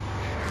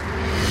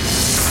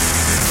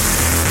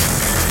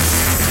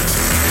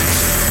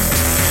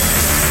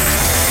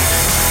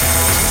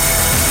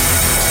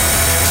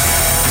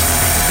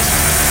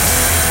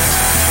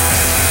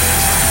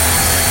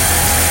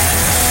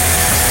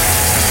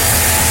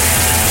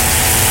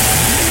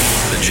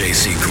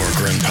J.C.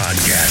 Corcoran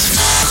Podcast.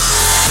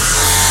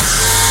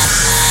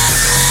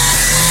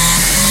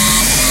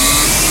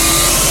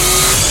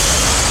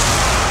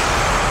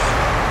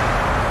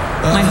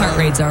 My heart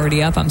rate's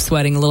already up. I'm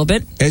sweating a little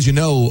bit. As you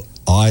know,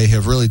 I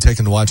have really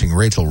taken to watching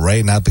Rachel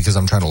Ray, not because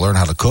I'm trying to learn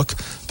how to cook,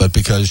 but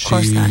because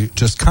she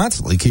just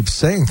constantly keeps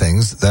saying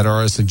things that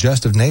are a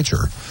suggestive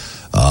nature.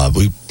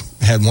 We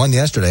had one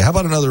yesterday. How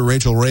about another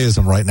Rachel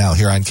Rayism right now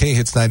here on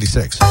K-Hits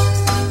 96?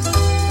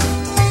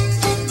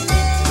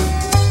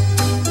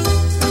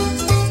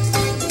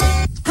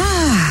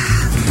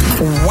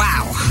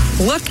 Wow.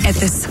 Look at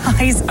the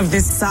size of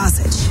this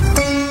sausage.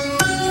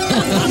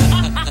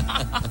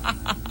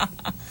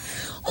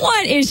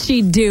 What is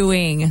she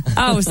doing?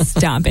 Oh,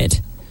 stop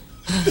it.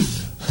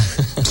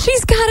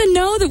 She's got to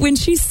know that when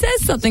she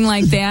says something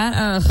like that.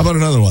 How about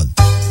another one?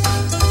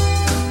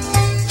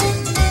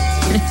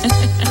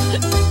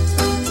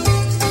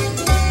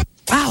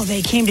 Wow,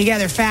 they came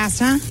together fast,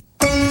 huh?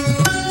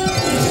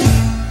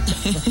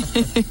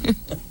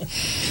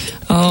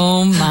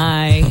 Oh,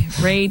 my.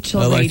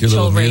 Rachel, I like Rachel, your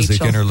little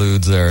music Rachel.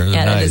 interludes there.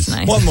 Yeah, nice. that is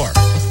nice. One more.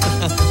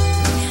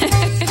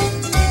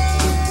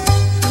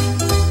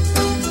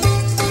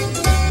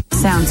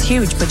 Sounds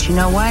huge, but you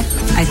know what?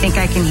 I think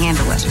I can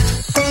handle it.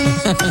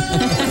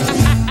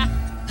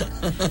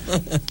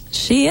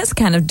 She is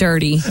kind of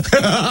dirty.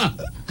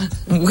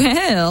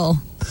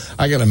 Well,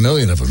 I got a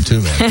million of them,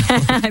 too, man.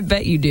 I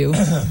bet you do.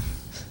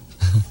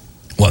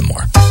 One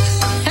more.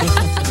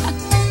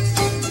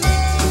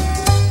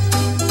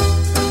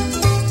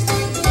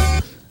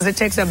 It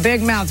takes a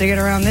big mouth to get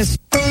around this.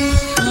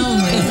 Oh,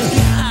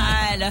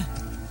 my God.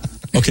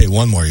 Okay,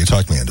 one more. You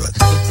talked me into it.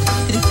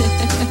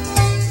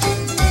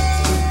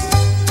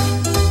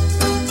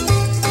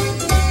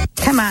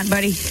 Come on,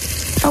 buddy.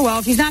 Oh, well,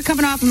 if he's not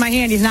coming off in my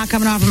hand, he's not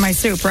coming off in my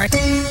soup, right?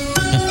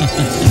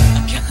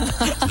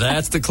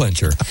 That's the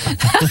clincher.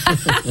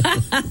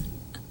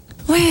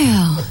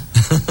 Well.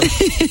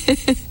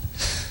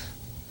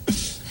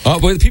 Well,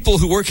 the people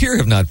who work here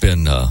have not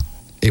been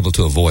able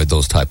to avoid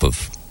those type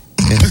of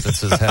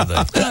instances, have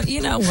they? Well,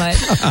 you know what?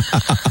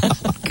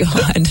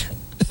 God.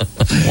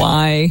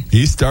 Why?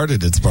 He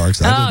started it,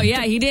 Sparks.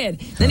 Yeah, he did.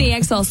 Then he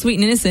acts all sweet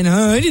and innocent.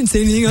 I didn't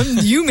say anything.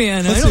 I'm you,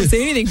 man. I don't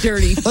say anything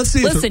dirty. Let's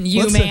see. Listen,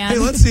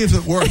 let's see if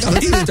it works.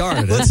 He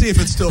started it. Let's see if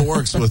it still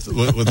works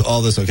with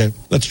all this. Okay,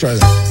 let's try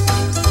that.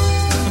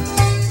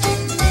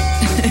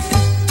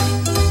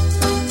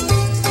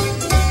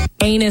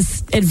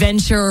 Anus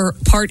Adventure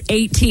Part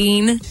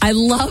 18. I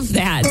love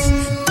that.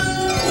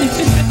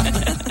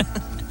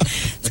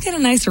 It's got a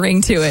nice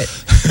ring to it.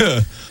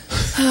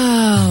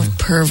 Oh,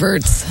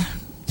 perverts.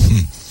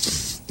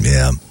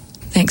 Yeah.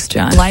 Thanks,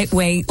 John.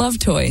 Lightweight love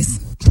toys.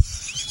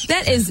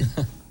 That is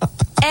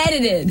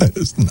edited. That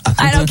is not.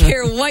 I don't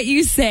care what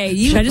you say.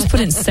 Should I just put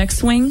in sex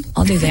swing?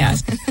 I'll do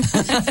that.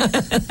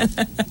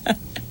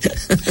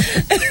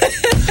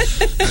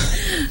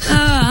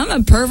 I'm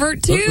a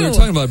pervert too. We were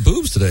talking about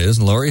boobs today.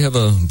 Doesn't Lori have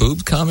a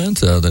boob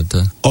comment?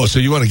 Oh, so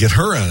you want to get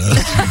her in it?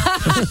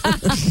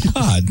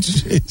 God,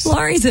 jeez.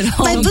 Lori's at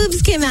home. My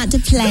boobs came out to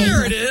play.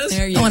 There it is.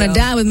 There you I want to go.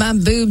 die with my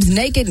boobs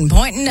naked and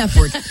pointing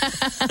upward.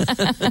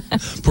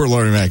 Poor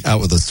Lori Mac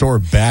out with a sore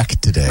back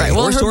today. Right.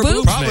 Well, Or her sore boobs,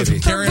 boobs, Probably maybe. from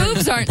her carrying-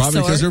 boobs aren't Probably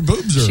sore. because her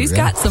boobs are. She's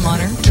got some on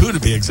her. 2 to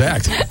be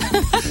exact.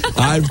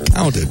 I've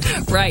counted.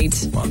 Right.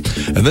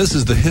 And this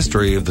is the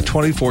history of the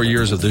 24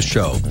 years of this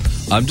show.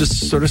 I'm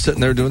just sort of sitting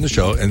there doing the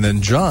show, and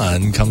then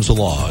John comes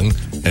along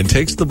and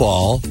takes the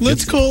ball.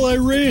 Let's call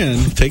Iran.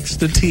 Takes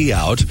the tee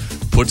out,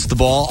 puts the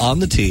ball on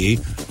the tee,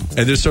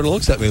 and just sort of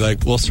looks at me like,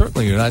 well,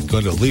 certainly you're not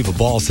going to leave a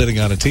ball sitting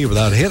on a tee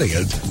without hitting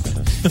it.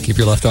 Keep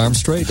your left arm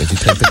straight as you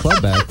take the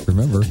club back,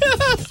 remember.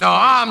 No,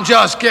 I'm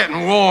just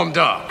getting warmed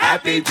up.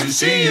 Happy to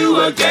see you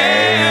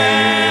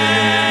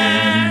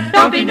again.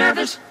 Don't be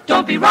nervous,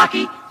 don't be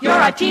rocky.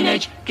 You're a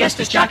teenage guest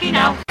disc jockey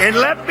now. And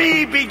let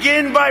me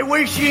begin by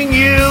wishing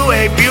you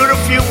a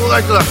beautiful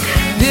look.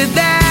 Did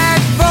that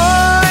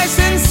voice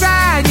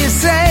inside you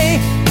say,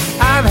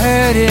 I've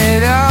heard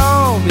it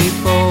all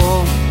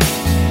before?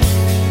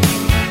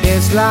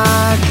 It's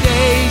like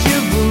deja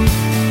vu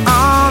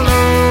all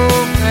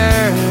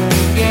over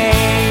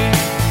again.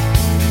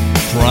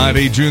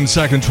 Friday, June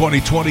 2nd,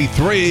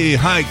 2023.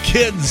 Hi,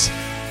 kids.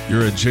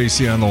 You're at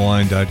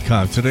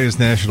jcontheline.com. Today is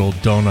National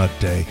Donut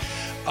Day.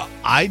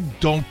 I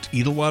don't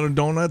eat a lot of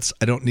donuts.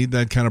 I don't need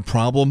that kind of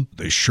problem.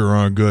 They sure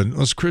are good.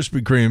 Those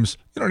Krispy Kremes,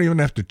 you don't even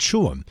have to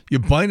chew them. You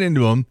bite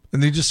into them,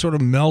 and they just sort of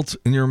melt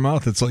in your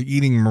mouth. It's like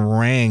eating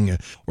meringue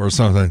or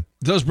something.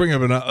 It does bring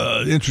up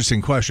an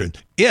interesting question.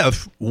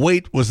 If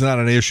weight was not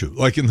an issue,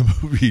 like in the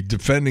movie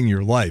Defending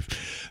Your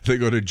Life, they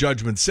go to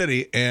Judgment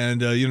City,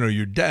 and,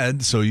 you're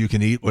dead, so you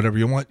can eat whatever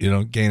you want. You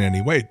don't gain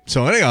any weight.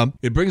 So anyhow,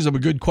 it brings up a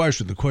good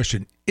question. The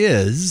question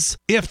is,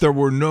 if there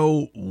were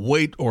no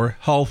weight or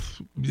health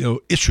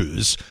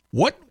issues,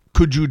 what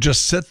could you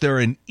just sit there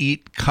and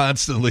eat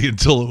constantly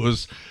until it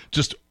was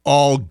just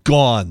all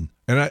gone?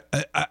 And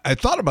I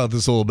thought about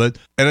this a little bit,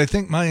 and I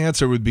think my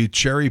answer would be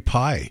cherry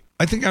pie.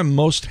 I think I'm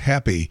most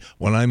happy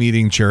when I'm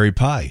eating cherry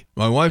pie.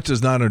 My wife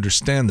does not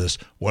understand this.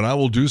 What I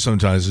will do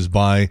sometimes is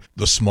buy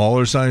the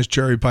smaller size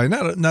cherry pie,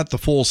 not the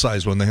full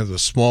size one. They have the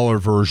smaller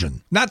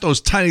version. Not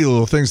those tiny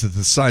little things that's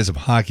the size of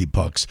hockey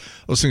pucks.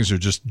 Those things are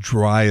just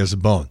dry as a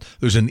bone.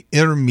 There's an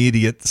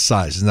intermediate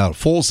size. It's not a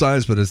full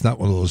size, but it's not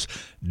one of those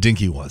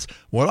dinky ones.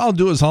 What I'll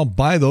do is I'll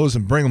buy those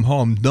and bring them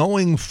home,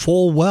 knowing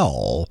full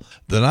well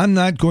that I'm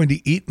not going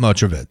to eat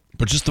much of it.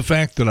 But just the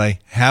fact that I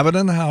have it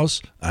in the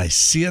house, I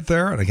see it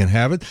there, and I can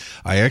have it,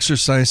 I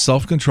exercise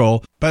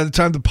self-control. By the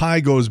time the pie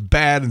goes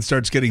bad and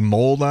starts getting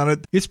mold on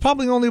it, it's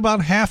probably only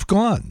about half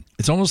gone.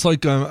 It's almost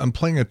like I'm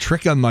playing a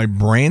trick on my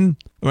brain.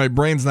 My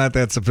brain's not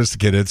that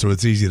sophisticated, so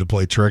it's easy to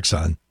play tricks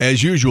on.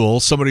 As usual,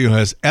 somebody who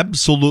has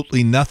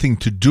absolutely nothing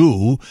to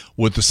do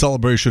with the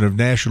celebration of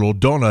National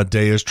Donut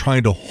Day is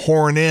trying to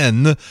horn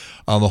in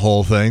on the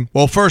whole thing.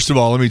 Well, first of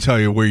all, let me tell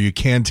you where you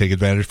can take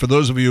advantage. For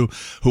those of you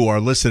who are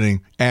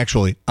listening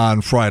actually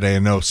on Friday, I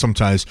know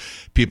sometimes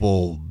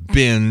people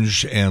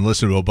binge and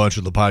listen to a bunch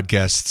of the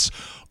podcasts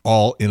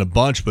all in a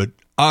bunch, but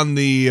on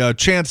the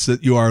chance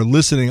that you are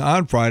listening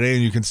on Friday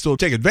and you can still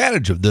take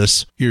advantage of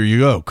this, here you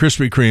go.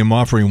 Krispy Kreme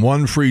offering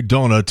one free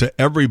donut to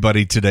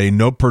everybody today.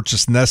 No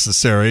purchase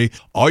necessary.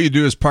 All you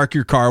do is park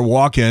your car,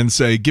 walk in,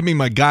 say, give me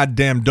my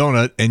goddamn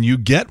donut, and you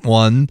get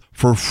one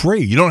for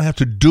free. You don't have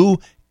to do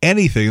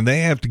anything. They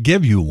have to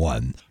give you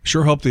one.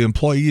 Sure hope the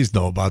employees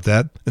know about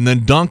that. And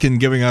then Dunkin'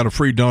 giving out a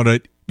free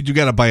donut. You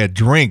got to buy a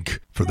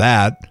drink for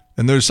that.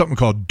 And there's something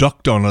called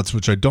Duck Donuts,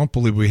 which I don't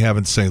believe we have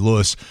in St.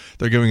 Louis.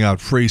 They're giving out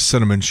free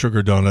cinnamon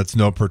sugar donuts,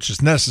 no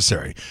purchase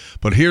necessary.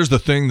 But here's the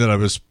thing that I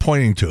was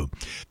pointing to.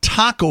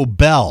 Taco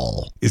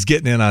Bell is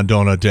getting in on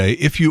Donut Day.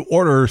 If you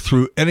order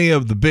through any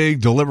of the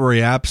big delivery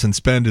apps and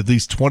spend at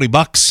least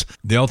 $20,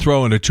 they'll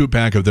throw in a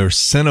 2-pack of their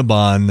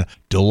Cinnabon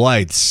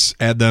Delights.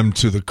 Add them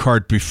to the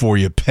cart before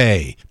you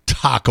pay.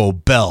 Taco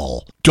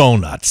Bell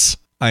donuts.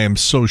 I am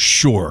so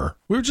sure.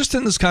 We were just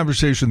in this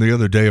conversation the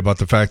other day about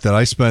the fact that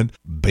I spent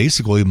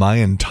basically my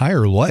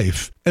entire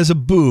life as a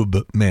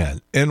boob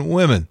man. And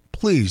women,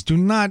 please do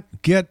not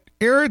get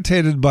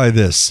irritated by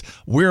this.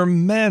 We're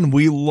men.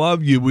 We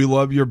love you. We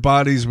love your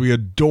bodies. We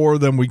adore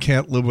them. We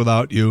can't live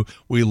without you.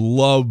 We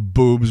love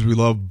boobs. We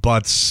love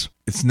butts.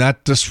 It's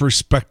not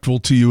disrespectful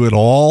to you at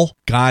all.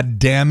 God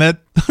damn it.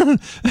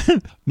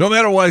 No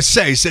matter what I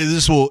say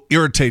this will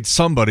irritate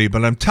somebody,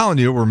 but I'm telling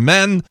you, we're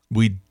men.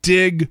 We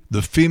dig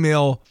the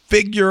female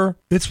figure.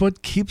 It's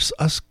what keeps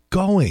us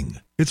going.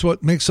 It's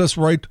what makes us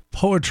write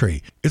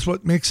poetry. It's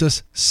what makes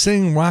us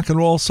sing rock and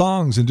roll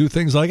songs and do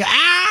things like,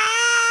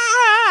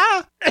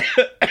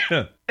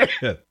 baby,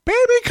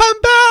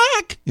 come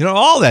back. You know,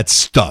 all that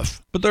stuff.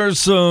 But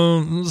there's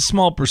a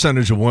small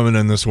percentage of women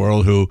in this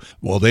world who,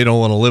 well, they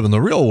don't want to live in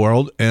the real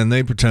world, and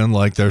they pretend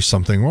like there's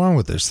something wrong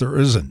with this. There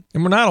isn't.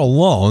 And we're not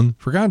alone.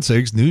 For God's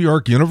sakes, New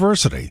York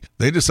University,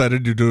 they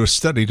decided to do a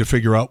study to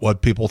figure out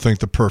what people think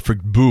the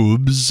perfect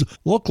boobs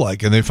look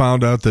like, and they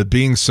found out that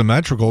being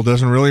symmetrical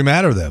doesn't really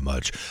matter that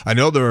much. I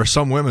know there are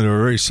some women who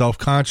are very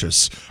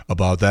self-conscious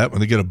about that.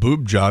 When they get a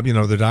boob job, you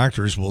know, the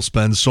doctors will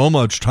spend so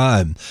much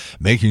time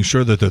making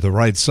sure that they're the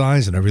right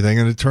size and everything,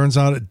 and it turns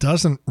out it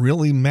doesn't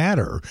really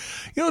matter.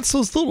 You know, it's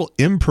those little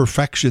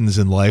imperfections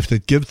in life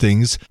that give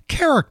things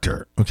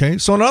character, okay?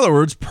 So in other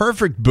words,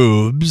 perfect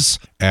boobs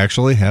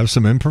actually have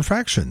some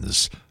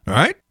imperfections, all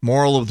right?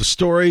 Moral of the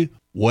story,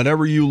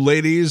 whatever you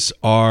ladies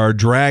are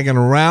dragging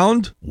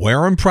around,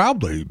 wear them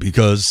proudly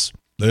because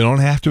they don't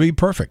have to be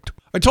perfect.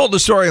 I told the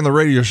story on the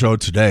radio show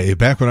today,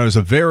 back when I was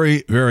a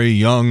very, very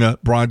young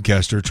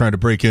broadcaster trying to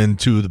break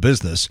into the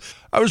business.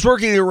 I was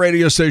working at a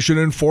radio station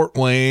in Fort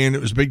Wayne.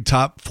 It was a big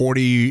top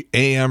 40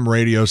 AM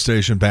radio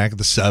station back in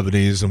the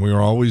 70s, and we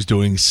were always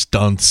doing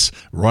stunts,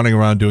 running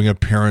around doing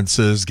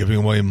appearances, giving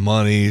away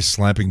money,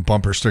 slapping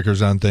bumper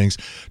stickers on things.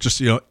 Just,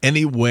 you know,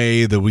 any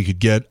way that we could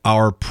get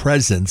our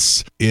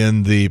presence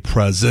in the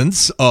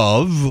presence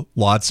of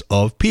lots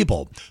of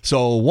people.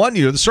 So one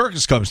year, the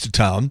circus comes to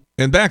town,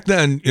 and back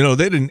then, you know,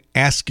 they didn't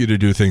ask you to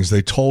do things.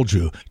 They told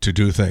you to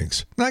do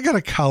things. And I got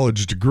a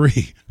college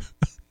degree.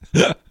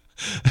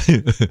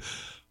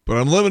 But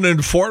I'm living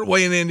in Fort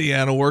Wayne,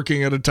 Indiana,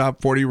 working at a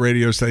top 40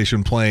 radio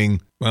station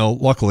playing, well,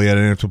 luckily I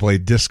didn't have to play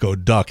Disco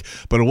Duck,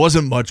 but it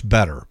wasn't much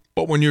better.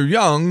 But when you're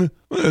young,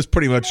 well, it's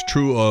pretty much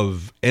true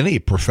of any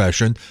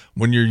profession.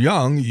 When you're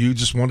young, you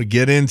just want to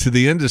get into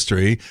the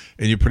industry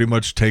and you pretty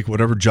much take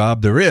whatever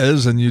job there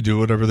is and you do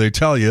whatever they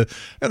tell you.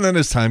 And then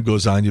as time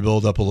goes on, you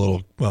build up a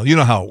little, well, you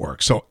know how it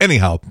works. So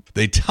anyhow,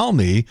 they tell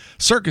me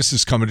circus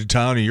is coming to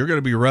town and you're going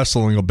to be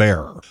wrestling a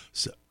bear.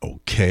 So,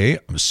 okay,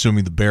 I'm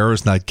assuming the bear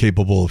is not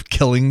capable of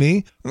killing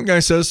me. And the guy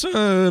says,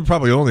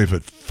 probably only if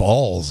it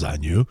falls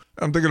on you.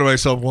 I'm thinking to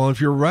myself, well, if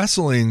you're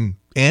wrestling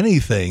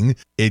anything,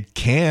 it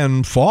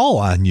can fall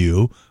on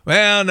you.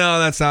 Well, no,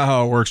 that's not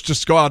how it works.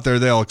 Just go out there.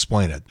 They'll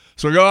explain it.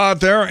 So I go out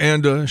there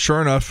and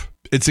sure enough,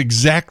 it's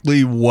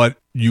exactly what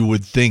you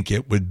would think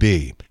it would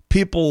be.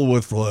 People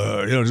with,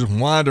 just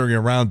wandering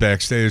around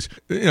backstage,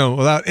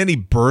 without any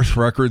birth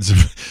records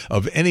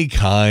of any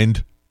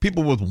kind.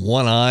 People with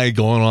one eye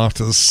going off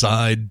to the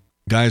side.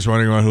 guys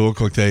running around who look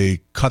like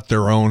they cut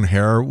their own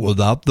hair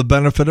without the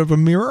benefit of a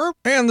mirror.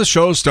 And the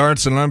show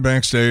starts, and I'm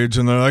backstage,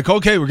 and they're like,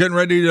 okay, we're getting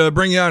ready to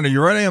bring you on. Are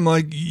you ready? I'm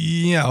like,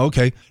 yeah,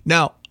 okay.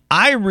 Now,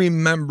 I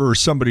remember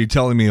somebody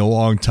telling me a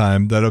long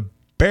time that a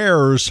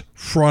bear's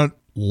front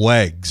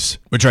legs,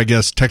 which I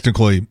guess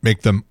technically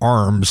make them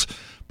arms,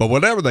 but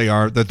whatever they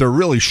are, that they're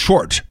really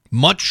short,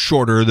 much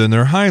shorter than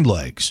their hind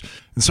legs.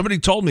 And somebody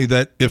told me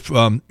that if,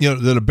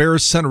 that a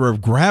bear's center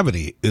of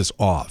gravity is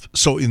off.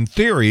 So in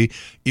theory,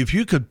 if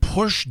you could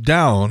push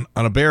down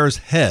on a bear's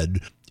head,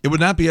 it would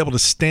not be able to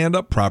stand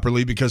up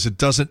properly because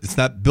it's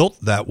not built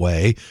that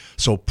way.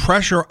 So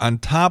pressure on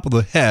top of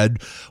the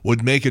head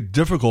would make it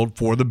difficult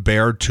for the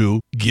bear to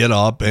get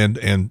up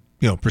and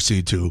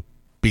proceed to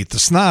beat the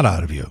snot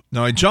out of you.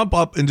 Now, I jump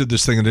up into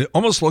this thing, and it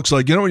almost looks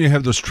like, when you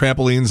have those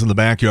trampolines in the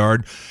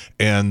backyard,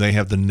 and they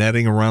have the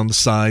netting around the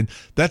side?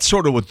 That's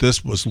sort of what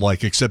this was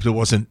like, except it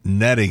wasn't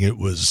netting. It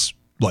was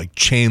like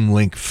chain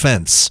link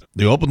fence.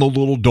 They open the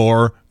little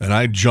door, and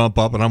I jump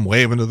up, and I'm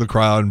waving to the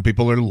crowd, and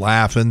people are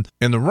laughing.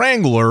 And the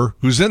wrangler,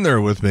 who's in there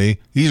with me,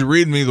 he's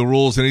reading me the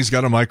rules, and he's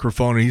got a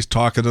microphone, and he's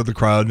talking to the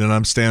crowd, and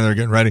I'm standing there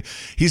getting ready.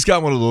 He's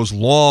got one of those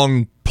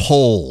long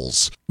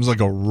poles. It's like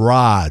a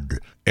rod.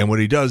 And what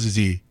he does is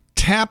he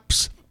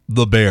taps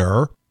the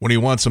bear when he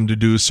wants him to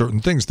do certain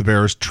things. The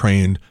bear is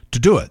trained to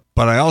do it.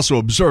 But I also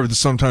observed that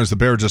sometimes the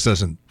bear just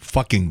doesn't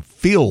fucking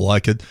feel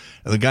like it,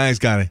 and the guy's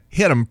got to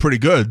hit him pretty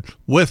good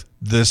with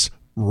this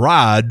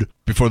rod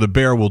before the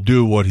bear will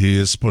do what he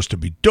is supposed to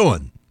be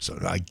doing. So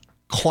I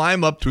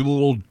climb up through the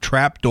little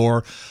trap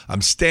door.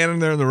 I'm standing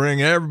there in the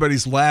ring.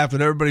 Everybody's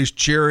laughing. Everybody's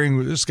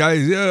cheering. This guy,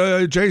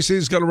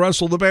 JC's going to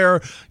wrestle the bear,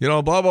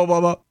 blah, blah,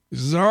 blah, blah. He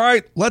says, all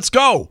right, let's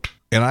go.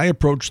 And I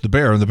approach the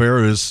bear, and the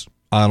bear is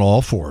on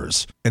all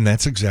fours. And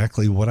that's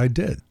exactly what I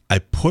did. I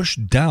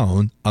pushed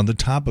down on the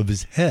top of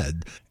his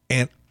head,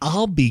 and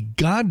I'll be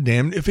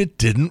goddamned if it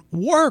didn't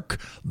work.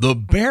 The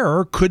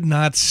bear could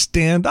not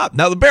stand up.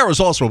 Now, the bear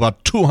was also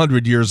about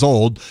 200 years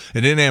old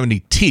and didn't have any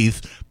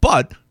teeth,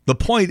 but the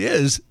point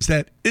is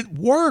that it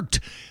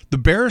worked. The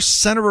bear's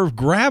center of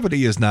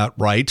gravity is not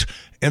right,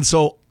 and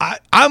so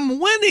I'm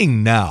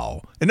winning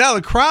now. And now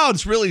the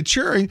crowd's really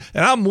cheering,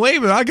 and I'm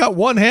waving. I got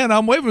one hand.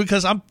 I'm waving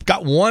because I've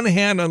got one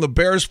hand on the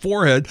bear's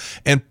forehead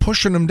and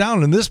pushing him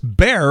down, and this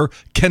bear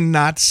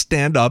cannot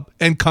stand up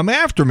and come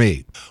after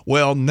me.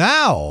 Well,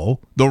 now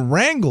the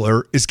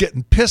wrangler is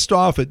getting pissed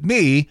off at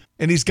me,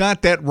 and he's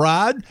got that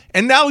rod,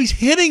 and now he's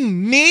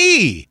hitting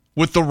me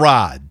with the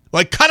rod.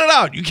 Like, cut it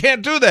out. You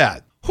can't do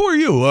that. Who are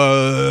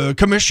you,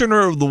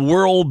 commissioner of the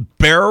World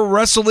Bear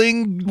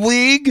Wrestling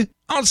League?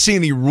 I don't see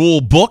any rule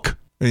book.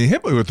 And he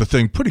hit me with the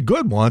thing pretty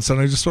good once, and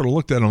I just sort of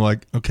looked at him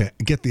like, okay,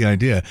 I get the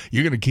idea.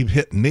 You're going to keep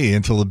hitting me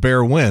until the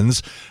bear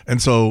wins.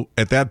 And so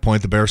at that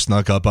point, the bear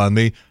snuck up on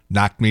me,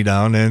 knocked me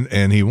down,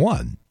 and he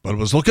won. But it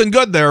was looking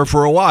good there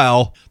for a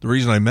while. The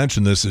reason I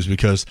mention this is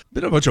because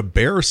there's been a bunch of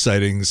bear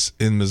sightings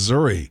in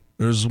Missouri.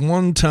 There's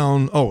one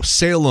town,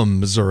 Salem,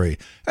 Missouri.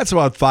 That's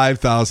about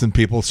 5,000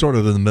 people, sort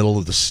of in the middle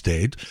of the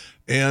state.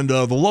 And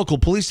the local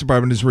police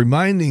department is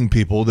reminding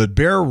people that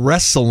bear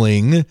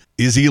wrestling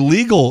is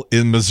illegal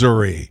in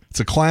Missouri. It's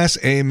a Class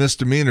A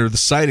misdemeanor. The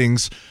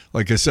sightings,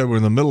 like I said, were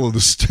in the middle of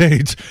the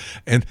state.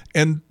 And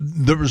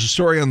there was a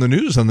story on the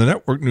news, on the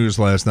network news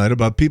last night,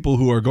 about people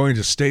who are going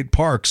to state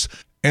parks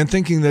and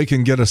thinking they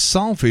can get a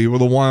selfie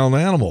with a wild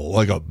animal,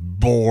 like a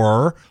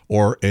boar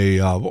or a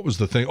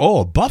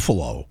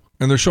buffalo.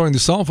 And they're showing the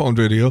cell phone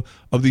video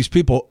of these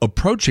people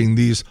approaching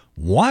these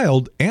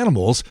wild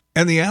animals,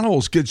 and the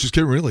animals just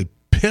get really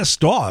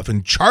pissed off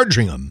and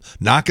charging them,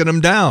 knocking them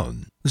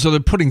down. So they're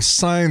putting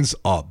signs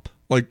up,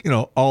 like,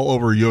 all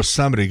over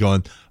Yosemite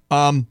going,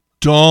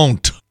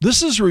 don't.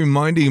 This is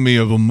reminding me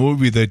of a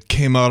movie that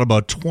came out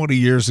about 20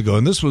 years ago,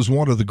 and this was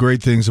one of the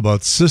great things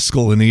about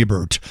Siskel and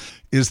Ebert,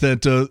 is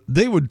that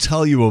they would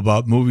tell you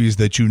about movies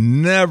that you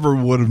never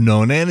would have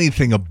known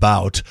anything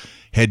about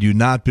had you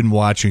not been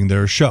watching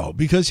their show.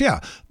 Because,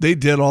 they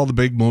did all the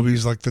big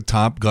movies like the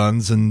Top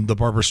Guns and the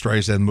Barbra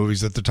Streisand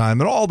movies at the time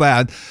and all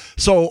that.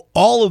 So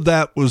all of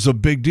that was a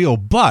big deal.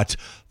 But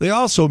they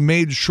also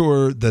made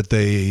sure that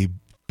they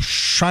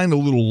shine a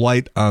little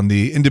light on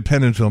the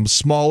independent films,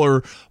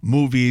 smaller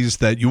movies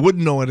that you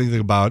wouldn't know anything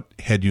about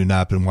had you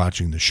not been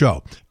watching the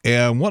show.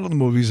 And one of the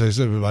movies I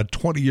said about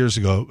 20 years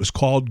ago was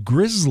called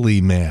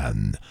Grizzly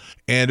Man.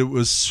 And it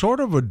was sort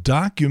of a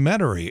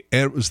documentary.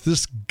 And it was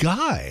this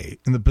guy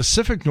in the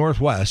Pacific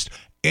Northwest.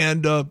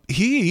 And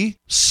he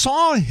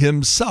saw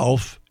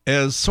himself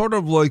as sort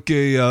of like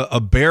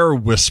a bear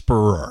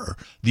whisperer.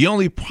 The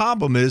only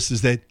problem is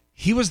that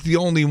he was the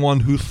only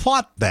one who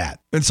thought that.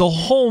 And so the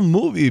whole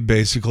movie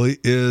basically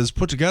is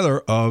put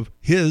together of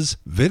his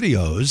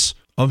videos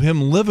of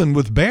him living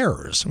with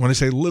bears. When I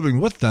say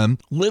living with them,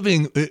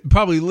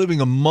 probably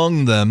living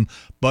among them,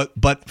 but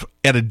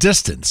at a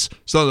distance.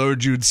 So in other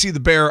words, you'd see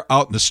the bear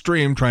out in the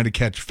stream trying to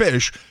catch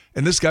fish,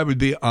 and this guy would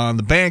be on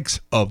the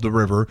banks of the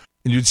river,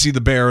 and you'd see the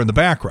bear in the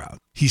background.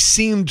 He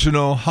seemed to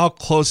know how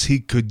close he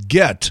could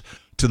get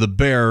to the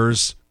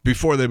bears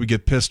before they would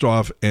get pissed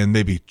off and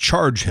maybe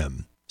charge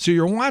him. So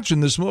you're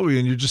watching this movie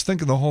and you're just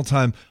thinking the whole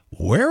time,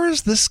 where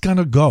is this going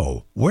to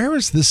go? Where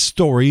is this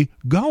story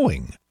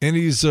going? And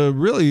he's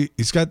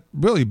got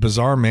really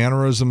bizarre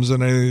mannerisms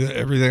and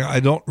everything.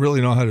 I don't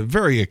really know how to,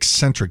 very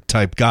eccentric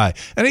type guy.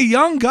 And a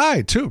young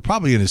guy too,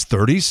 probably in his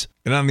 30s.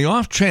 And on the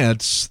off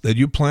chance that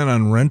you plan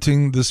on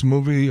renting this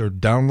movie or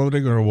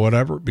downloading or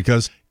whatever,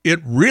 because it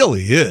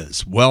really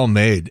is well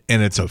made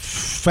and it's a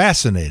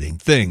fascinating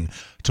thing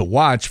to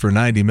watch for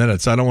 90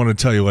 minutes. I don't want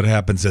to tell you what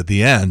happens at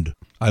the end.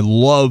 I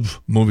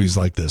love movies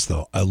like this,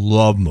 though. I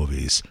love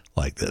movies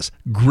like this.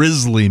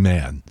 Grizzly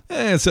Man.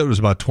 I said it was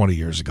about 20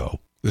 years ago.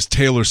 This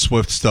Taylor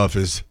Swift stuff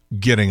is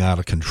getting out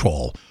of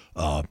control.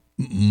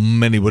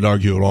 Many would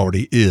argue it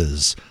already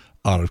is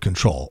out of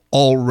control.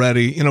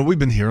 Already, we've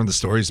been hearing the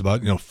stories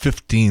about,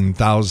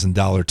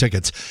 $15,000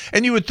 tickets.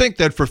 And you would think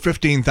that for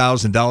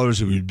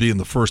 $15,000, it would be in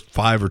the first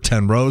 5 or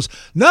 10 rows.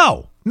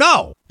 No.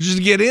 Just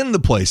to get in the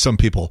place, some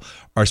people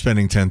are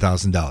spending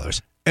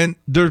 $10,000. And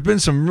there's been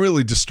some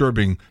really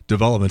disturbing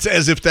developments,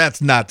 as if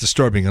that's not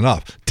disturbing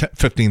enough.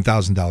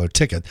 $15,000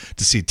 ticket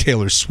to see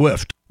Taylor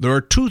Swift. There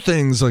are two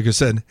things, like I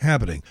said,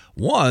 happening.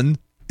 One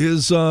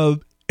is an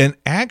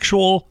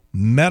actual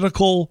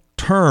medical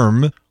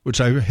term,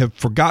 which I have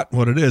forgotten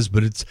what it is,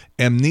 but it's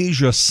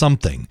amnesia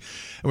something.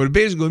 And what it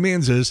basically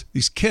means is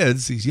these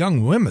kids, these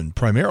young women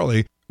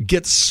primarily,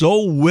 get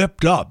so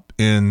whipped up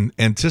in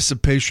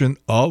anticipation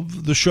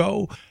of the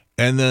show.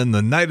 And then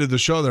the night of the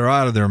show, they're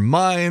out of their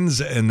minds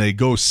and they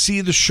go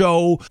see the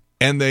show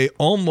and they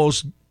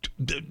almost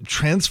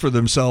transfer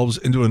themselves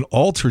into an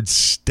altered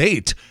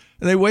state.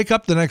 And they wake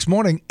up the next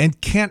morning and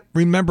can't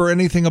remember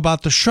anything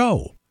about the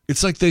show.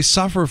 It's like they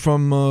suffer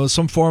from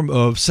some form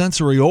of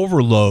sensory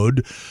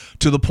overload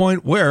to the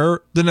point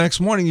where the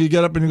next morning you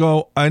get up and you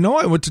go, I know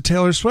I went to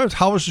Taylor Swift.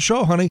 How was the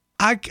show, honey?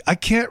 I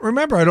can't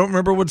remember. I don't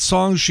remember what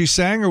songs she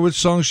sang or which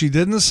songs she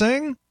didn't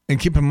sing. And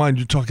keep in mind,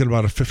 you're talking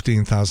about a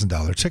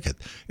 $15,000 ticket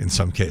in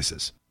some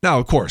cases. Now,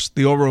 of course,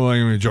 the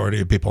overwhelming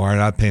majority of people are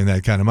not paying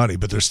that kind of money,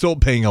 but they're still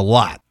paying a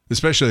lot,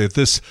 especially at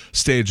this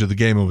stage of the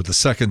game and with the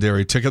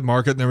secondary ticket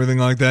market and everything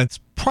like that. It's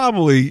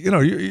probably,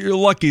 you're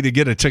lucky to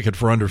get a ticket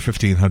for under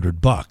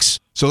 $1,500.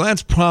 So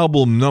that's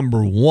problem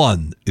number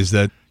one, is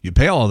that you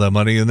pay all that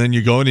money and then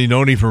you go and you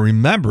don't even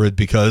remember it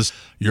because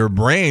your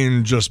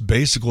brain just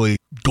basically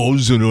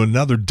goes into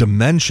another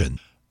dimension.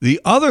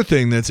 The other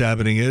thing that's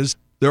happening is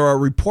there are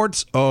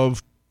reports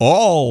of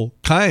all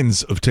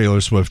kinds of Taylor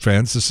Swift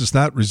fans. This is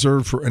not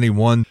reserved for any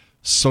one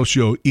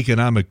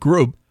socioeconomic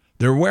group.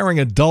 They're wearing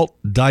adult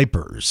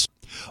diapers.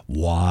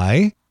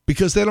 Why?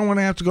 Because they don't want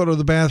to have to go to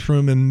the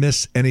bathroom and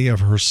miss any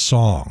of her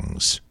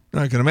songs.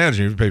 Now, I can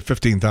imagine if you pay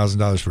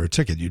 $15,000 for a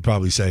ticket, you'd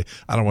probably say,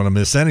 I don't want to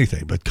miss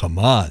anything. But come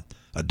on,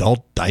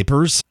 adult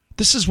diapers?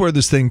 This is where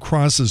this thing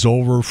crosses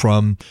over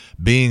from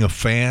being a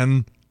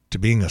fan to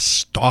being a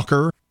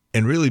stalker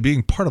and really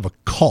being part of a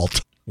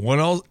cult. What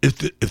else?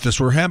 If this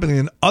were happening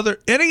in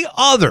any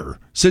other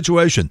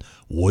situation,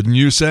 wouldn't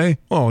you say,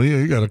 oh, yeah,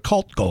 you got a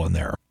cult going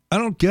there? I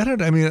don't get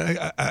it. I mean,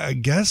 I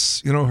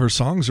guess, her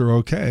songs are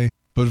okay.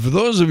 But for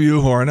those of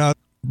you who are not,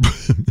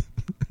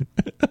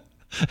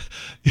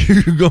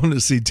 you're going to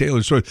see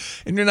Taylor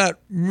Swift, and you're not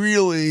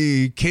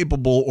really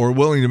capable or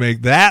willing to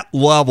make that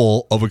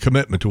level of a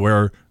commitment to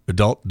wear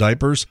adult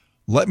diapers,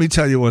 let me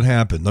tell you what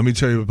happened. Let me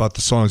tell you about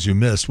the songs you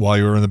missed while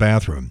you were in the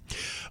bathroom.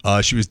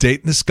 She was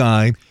dating this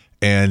guy.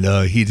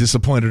 And he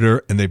disappointed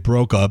her, and they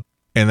broke up,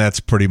 and that's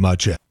pretty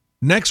much it.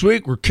 Next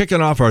week, we're kicking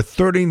off our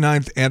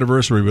 39th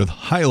anniversary with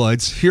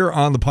highlights here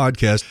on the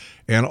podcast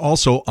and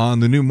also on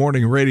the new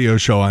morning radio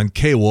show on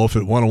K-Wolf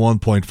at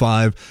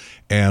 101.5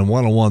 and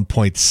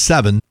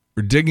 101.7.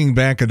 We're digging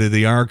back into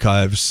the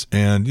archives,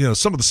 and,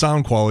 some of the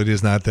sound quality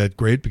is not that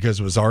great because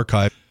it was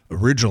archived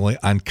originally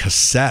on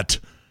cassette.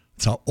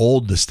 That's how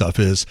old this stuff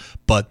is,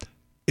 but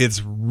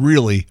it's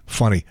really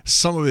funny.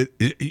 Some of it,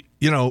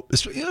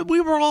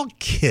 we were all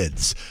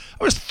kids.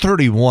 I was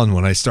 31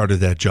 when I started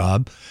that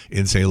job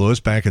in St. Louis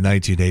back in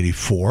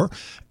 1984.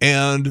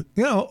 And,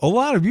 a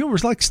lot of you were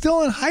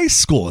still in high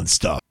school and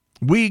stuff.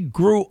 We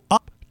grew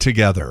up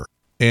together.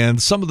 And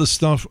some of the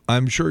stuff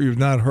I'm sure you've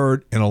not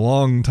heard in a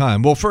long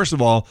time. Well, first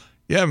of all,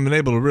 you haven't been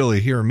able to really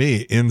hear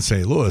me in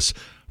St. Louis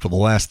for the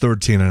last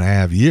 13 and a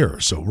half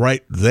years. So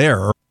right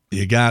there,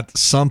 you got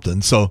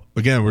something. So,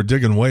 again, we're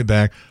digging way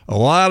back. A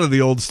lot of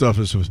the old stuff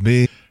is with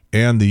me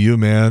and the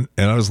U-Man,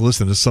 and I was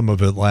listening to some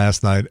of it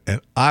last night, and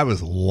I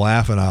was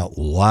laughing out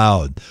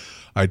loud.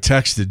 I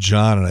texted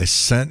John, and I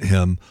sent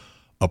him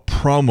a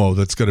promo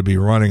that's going to be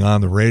running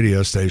on the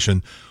radio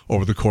station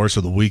over the course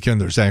of the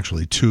weekend. There's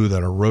actually 2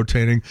 that are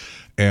rotating,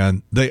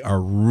 and they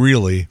are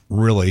really,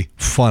 really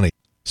funny.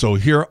 So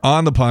here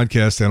on the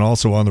podcast and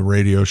also on the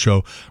radio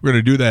show, we're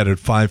going to do that at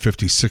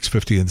 5:50,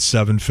 6:50, and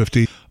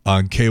 7:50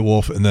 on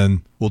K-Wolf, and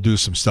then we'll do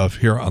some stuff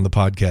here on the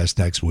podcast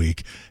next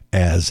week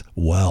as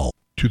well.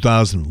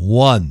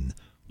 2001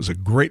 was a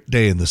great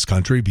day in this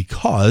country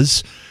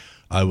because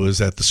I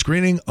was at the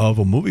screening of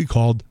a movie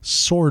called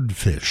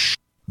Swordfish.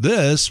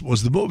 This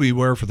was the movie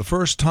where, for the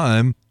first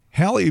time,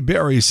 Halle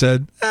Berry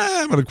said,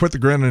 I'm going to quit the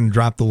grin and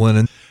drop the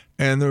linen.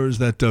 And there was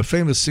that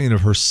famous scene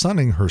of her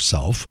sunning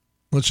herself.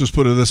 Let's just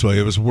put it this way.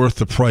 It was worth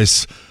the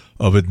price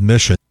of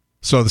admission.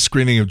 Saw the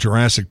screening of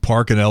Jurassic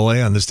Park in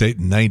L.A. on this date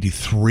in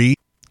 93.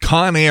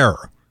 Con Air.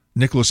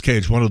 Nicolas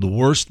Cage, one of the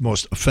worst,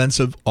 most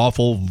offensive,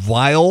 awful,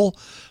 vile,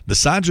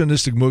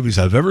 misogynistic movies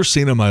I've ever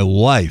seen in my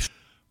life.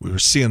 We were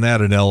seeing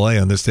that in L.A.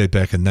 on this date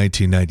back in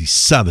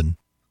 1997.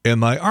 And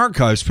my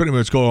archives pretty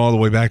much go all the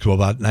way back to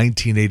about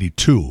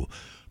 1982.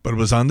 But it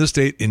was on this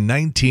date in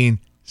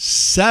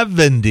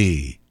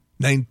 1970.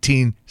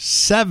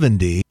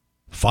 1970.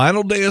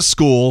 Final day of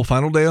school,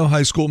 final day of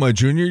high school, my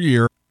junior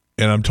year.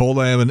 And I'm told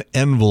I have an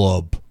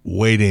envelope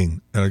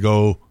waiting. And I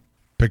go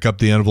pick up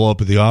the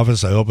envelope at the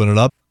office. I open it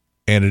up.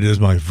 And it is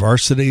my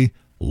varsity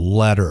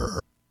letter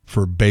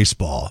for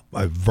baseball.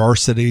 My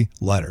varsity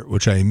letter,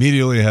 which I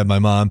immediately had my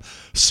mom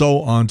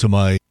sew onto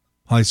my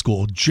high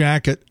school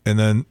jacket. And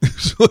then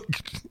it's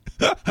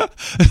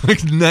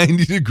like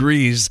 90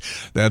 degrees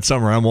that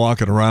summer. I'm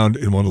walking around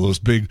in one of those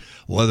big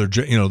leather,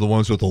 the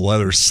ones with the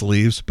leather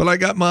sleeves. But I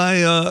got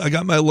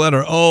my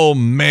letter. Oh,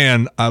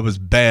 man, I was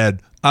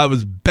bad. I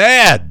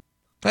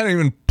didn't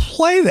even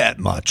play that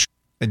much.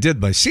 I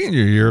did my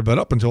senior year, but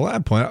up until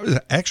that point, I was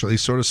actually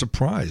sort of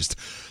surprised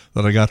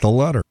that I got the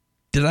letter.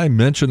 Did I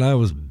mention I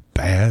was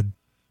bad?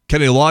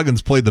 Kenny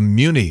Loggins played the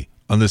Muni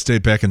on this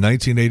date back in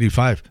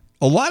 1985.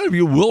 A lot of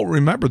you will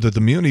remember that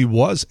the Muni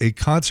was a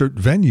concert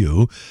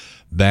venue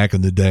back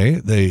in the day.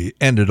 They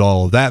ended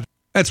all of that.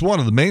 That's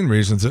one of the main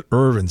reasons that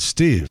Irv and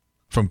Steve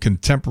from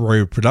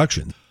Contemporary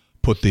Production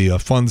put the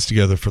funds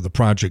together for the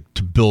project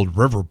to build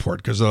Riverport,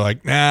 because they're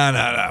like,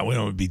 nah, we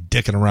don't be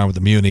dicking around with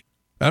the Muni.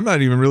 I'm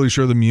not even really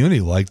sure the Muni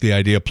liked the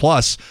idea.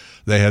 Plus,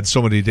 they had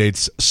so many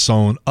dates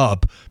sewn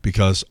up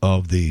because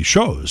of the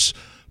shows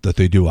that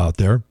they do out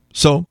there.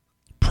 So,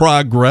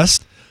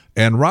 progressed.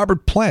 And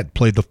Robert Plant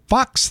played the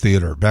Fox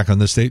Theater back on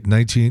this date in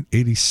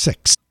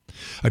 1986.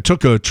 I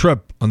took a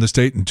trip on this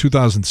date in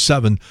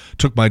 2007,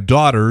 took my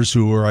daughters,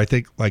 who were, I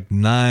think, like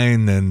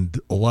 9 and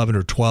 11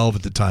 or 12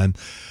 at the time,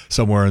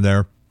 somewhere in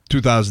there,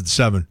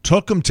 2007,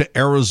 took them to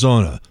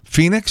Arizona,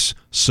 Phoenix,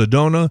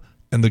 Sedona,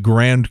 and the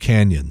Grand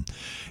Canyon.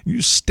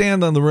 You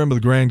stand on the rim of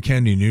the Grand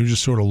Canyon, you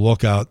just sort of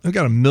look out. I've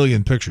got a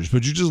million pictures,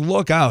 but you just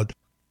look out,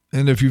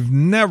 and if you've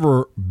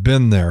never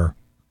been there,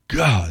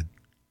 God,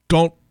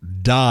 don't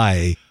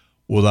die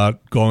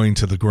without going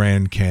to the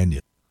Grand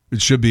Canyon.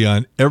 It should be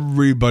on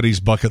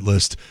everybody's bucket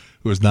list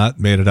who has not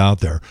made it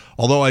out there.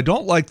 Although I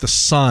don't like the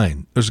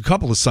sign. There's a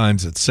couple of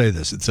signs that say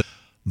this. It says,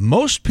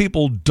 most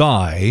people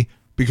die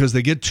because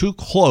they get too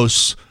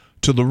close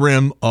to the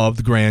rim of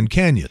the Grand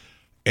Canyon.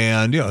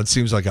 And, it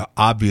seems like an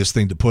obvious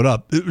thing to put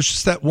up. It was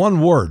just that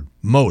one word,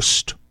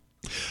 most.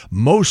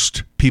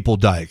 Most people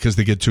die because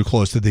they get too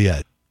close to the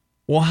edge.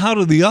 Well, how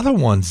do the other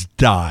ones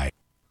die?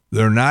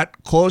 They're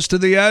not close to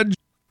the edge,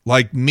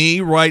 like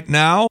me right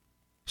now?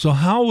 So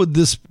how would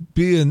this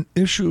be an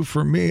issue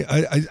for me?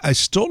 I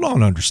still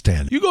don't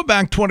understand. You go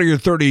back 20 or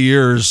 30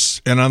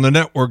 years, and on the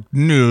network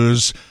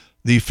news,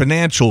 the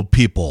financial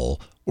people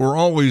were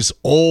always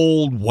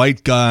old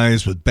white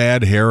guys with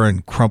bad hair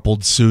and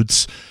crumpled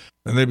suits.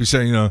 And they'd be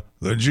saying,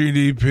 the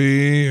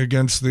GDP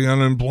against the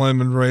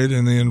unemployment rate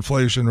and the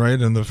inflation rate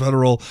and the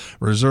Federal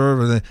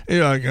Reserve. And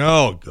you're like,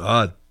 oh,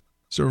 God.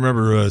 So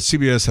remember,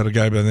 CBS had a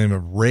guy by the name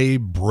of Ray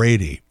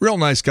Brady. Real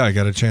nice guy.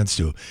 Got a chance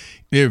to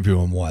interview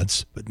him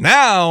once. But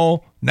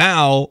now,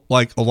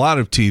 like a lot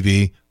of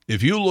TV,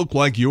 if you look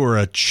like you were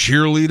a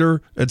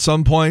cheerleader at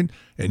some point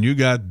and you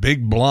got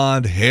big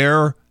blonde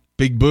hair,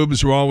 big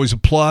boobs are always a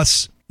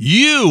plus,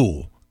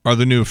 you are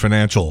the new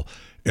financial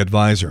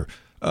advisor.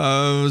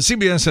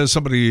 CBS has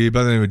somebody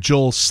by the name of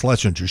Jill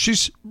Schlesinger.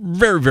 She's a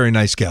very, very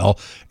nice gal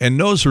and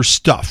knows her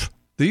stuff.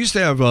 They used to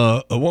have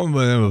a woman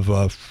by the name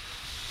of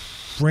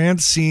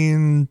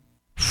Francine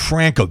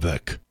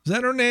Frankovic. Is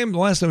that her name? The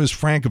last name is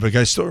Frankovic.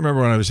 I still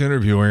remember when I was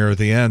interviewing her at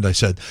the end, I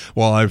said,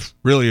 well, I've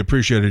really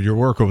appreciated your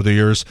work over the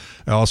years.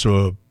 I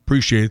also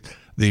appreciate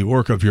the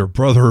work of your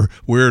brother,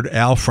 Weird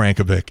Al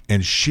Frankovic.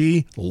 And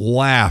she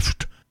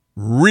laughed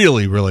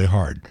really, really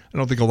hard. I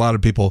don't think a lot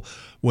of people,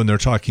 when they're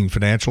talking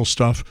financial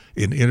stuff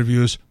in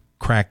interviews,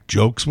 crack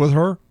jokes with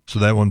her. So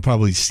that one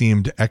probably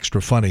seemed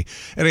extra funny.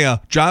 Anyhow,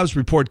 jobs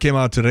report came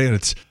out today, and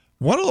it's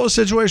one of those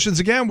situations,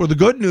 again, where the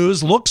good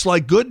news looks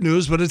like good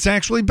news, but it's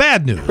actually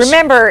bad news.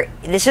 Remember,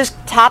 this is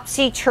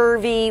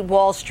topsy-turvy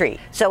Wall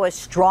Street. So a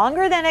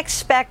stronger than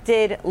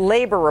expected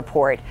labor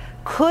report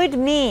could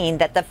mean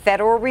that the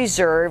Federal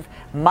Reserve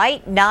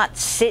might not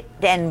sit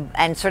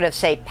and sort of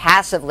say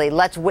passively,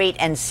 let's wait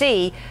and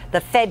see. The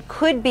Fed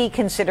could be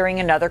considering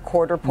another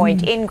quarter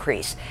point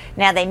increase.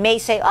 Now, they may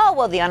say, oh,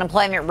 well, the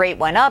unemployment rate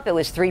went up. It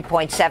was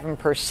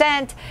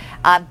 3.7%.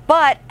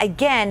 But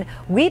again,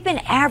 we've been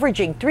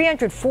averaging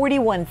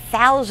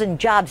 341,000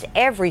 jobs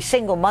every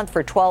single month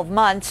for 12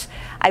 months.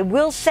 I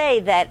will say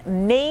that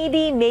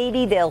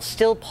maybe they'll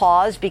still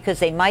pause because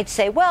they might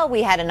say, well,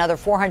 we had another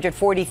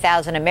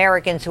 440,000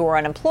 Americans who were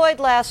unemployed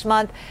last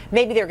month.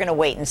 Maybe they're going to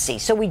wait and see.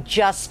 So we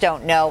just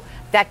don't know.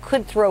 That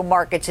could throw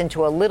markets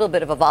into a little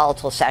bit of a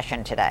volatile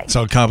session today. That's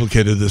how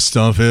complicated this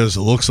stuff is.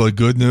 It looks like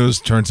good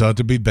news, turns out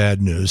to be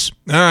bad news.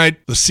 All right,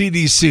 the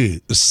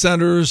CDC, the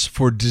Centers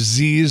for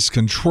Disease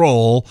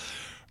Control,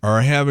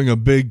 are having a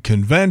big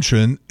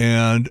convention,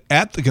 and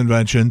at the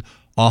convention,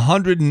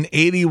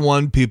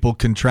 181 people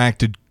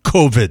contracted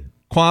COVID.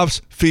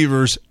 Coughs,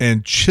 fevers,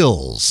 and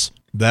chills.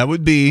 That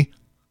would be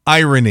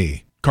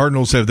irony.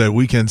 Cardinals have that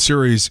weekend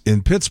series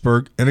in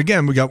Pittsburgh, and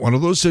again, we got one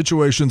of those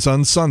situations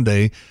on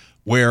Sunday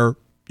where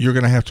you're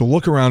going to have to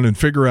look around and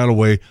figure out a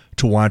way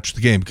to watch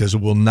the game because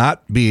it will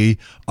not be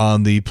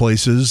on the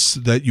places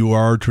that you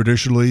are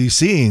traditionally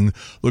seeing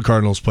the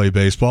Cardinals play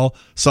baseball.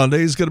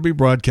 Sunday is going to be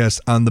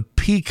broadcast on the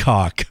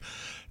Peacock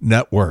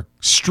network,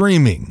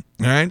 streaming,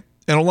 all right?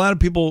 And a lot of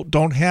people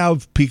don't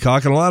have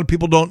Peacock, and a lot of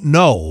people don't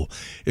know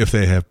if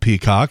they have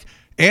Peacock.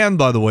 And,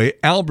 by the way,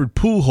 Albert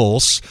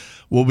Pujols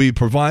will be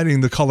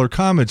providing the color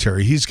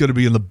commentary. He's going to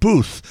be in the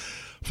booth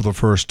for the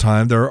first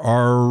time. There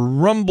are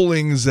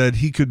rumblings that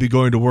he could be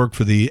going to work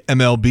for the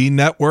MLB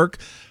network.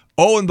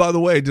 Oh, and by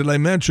the way, did I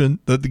mention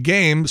that the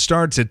game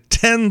starts at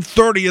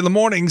 10:30 in the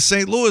morning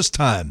St. Louis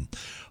time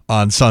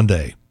on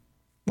Sunday?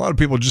 A lot of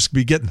people just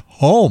be getting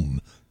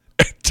home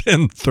at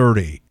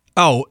 10:30.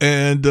 Oh,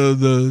 and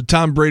the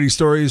Tom Brady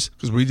stories,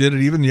 because we did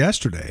it even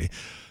yesterday.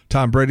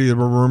 Tom Brady, there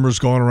were rumors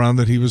going around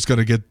that he was going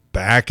to get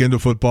back into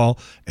football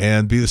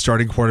and be the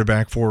starting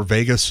quarterback for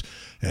Vegas.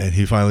 And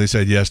he finally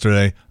said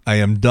yesterday, I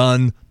am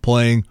done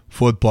playing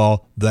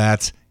football.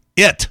 That's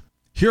it.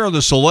 Here are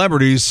the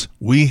celebrities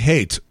we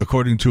hate,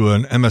 according to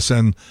an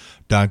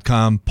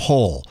MSN.com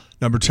poll.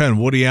 Number 10,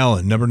 Woody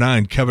Allen. Number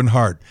 9, Kevin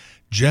Hart.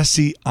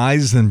 Jesse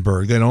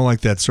Eisenberg. They don't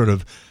like that sort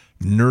of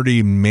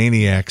nerdy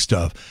maniac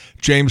stuff.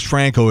 James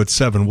Franco at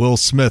 7. Will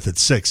Smith at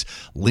 6.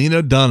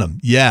 Lena Dunham,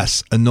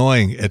 yes,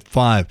 annoying at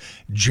 5.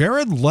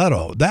 Jared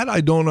Leto, that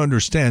I don't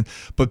understand,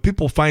 but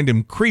people find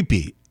him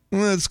creepy.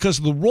 Well, it's because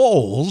of the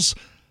roles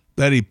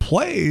that he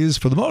plays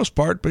for the most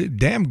part, but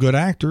damn good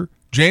actor.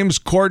 James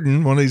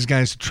Corden, one of these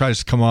guys that tries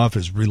to come off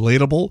as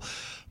relatable,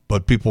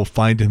 but people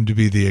find him to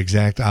be the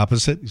exact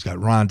opposite. He's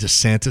got Ron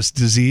DeSantis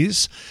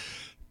disease.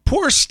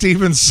 Poor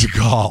Steven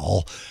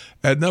Seagal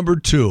at number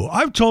 2.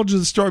 I've told you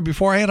the story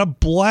before. I had a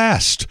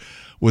blast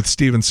with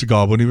Steven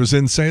Seagal when he was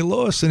in St.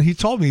 Louis, and he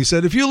told me, he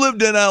said, if you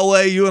lived in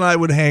L.A., you and I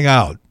would hang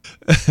out.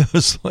 It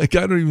was like,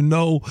 I don't even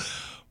know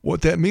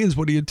what that means.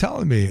 What are you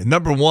telling me? And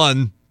number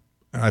 1,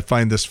 and I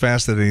find this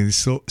fascinating,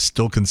 he's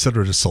still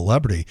considered a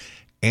celebrity,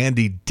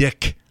 Andy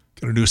Dick.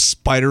 Going to do a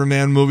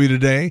Spider-Man movie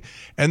today.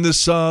 And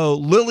this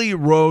Lily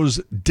Rose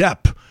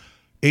Depp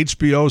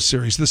HBO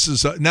series. This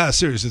is not a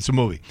series, it's a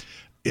movie.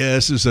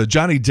 This is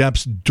Johnny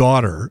Depp's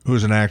daughter,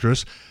 who's an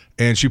actress,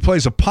 and she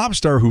plays a pop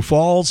star who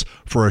falls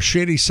for a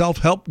shady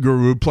self-help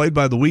guru played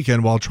by The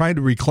Weeknd while trying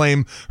to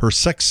reclaim her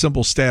sex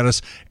symbol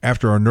status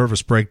after a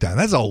nervous breakdown.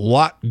 That's a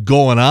lot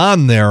going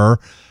on there,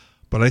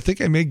 but I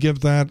think I may give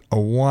that a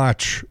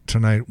watch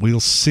tonight. We'll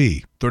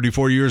see.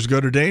 34 years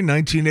ago today,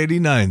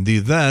 1989, the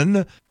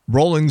then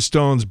Rolling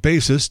Stones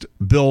bassist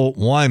Bill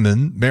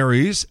Wyman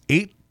marries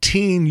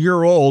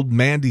 18-year-old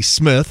Mandy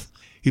Smith.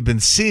 He'd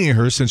been seeing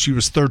her since she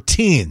was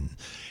 13.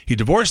 He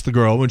divorced the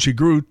girl when she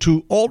grew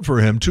too old for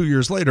him 2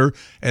 years later,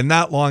 and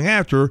not long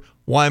after,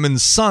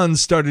 Wyman's son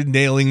started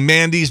nailing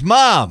Mandy's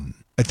mom.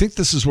 I think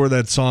this is where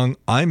that song,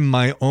 I'm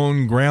My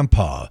Own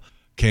Grandpa,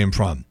 came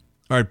from.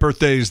 All right,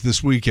 birthdays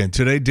this weekend.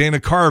 Today, Dana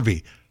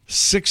Carvey,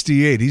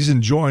 68. He's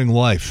enjoying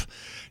life.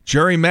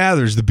 Jerry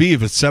Mathers, the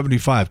Beav, at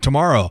 75.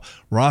 Tomorrow,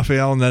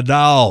 Rafael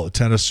Nadal,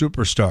 tennis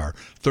superstar,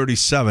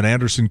 37.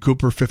 Anderson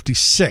Cooper,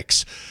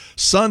 56.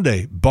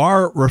 Sunday,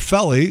 Bar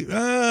Raffaelli,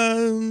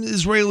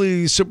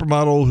 Israeli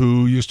supermodel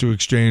who used to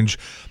exchange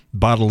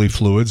bodily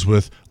fluids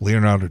with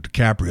Leonardo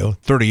DiCaprio,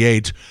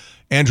 38.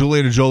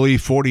 Angelina Jolie,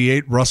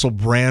 48. Russell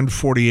Brand,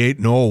 48.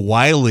 Noah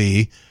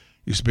Wiley,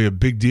 used to be a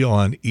big deal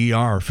on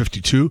ER,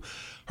 52.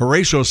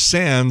 Horatio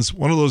Sands,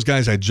 one of those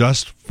guys I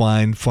just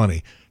find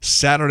funny.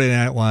 Saturday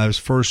Night Live's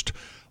first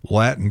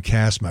Latin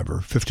cast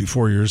member,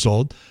 54 years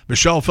old.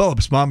 Michelle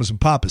Phillips, Mamas and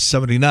Papas,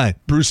 79.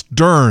 Bruce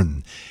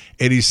Dern,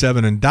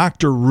 87. And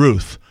Dr.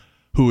 Ruth,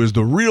 who is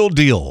the real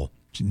deal,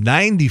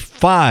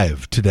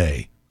 95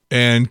 today.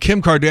 And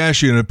Kim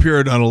Kardashian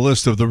appeared on a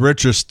list of the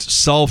richest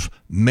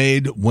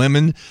self-made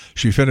women.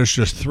 She finished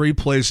just 3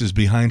 places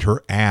behind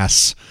her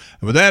ass.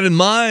 And with that in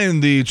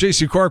mind, the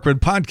J.C. Corcoran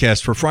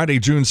podcast for Friday,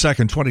 June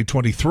 2nd,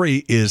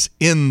 2023 is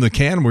in the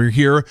can. We're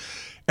here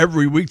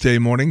every weekday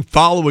morning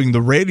following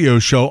the radio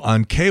show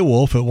on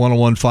K-Wolf at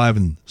 101.5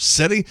 in the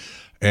city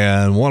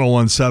and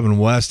 101.7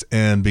 West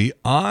and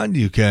beyond.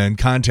 You can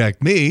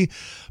contact me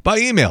by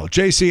email,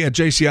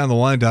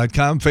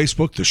 jc@jcontheline.com,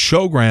 Facebook, The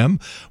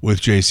Showgram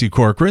with J.C.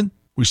 Corcoran.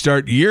 We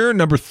start year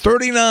number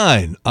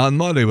 39 on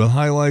Monday with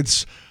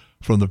highlights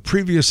from the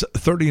previous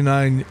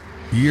 39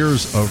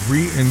 years of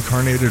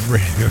reincarnated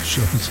radio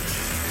shows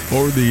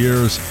over the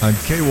years on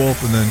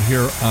K-Wolf and then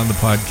here on the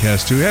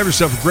podcast too. Have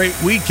yourself a great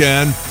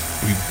weekend.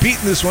 We've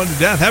beaten this one to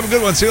death. Have a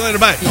good one. See you later.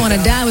 Bye. I want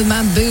to die with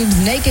my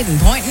boobs naked and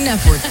pointing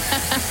upward.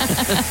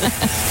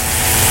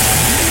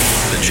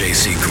 The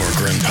JC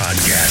Corcoran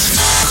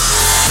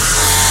Podcast.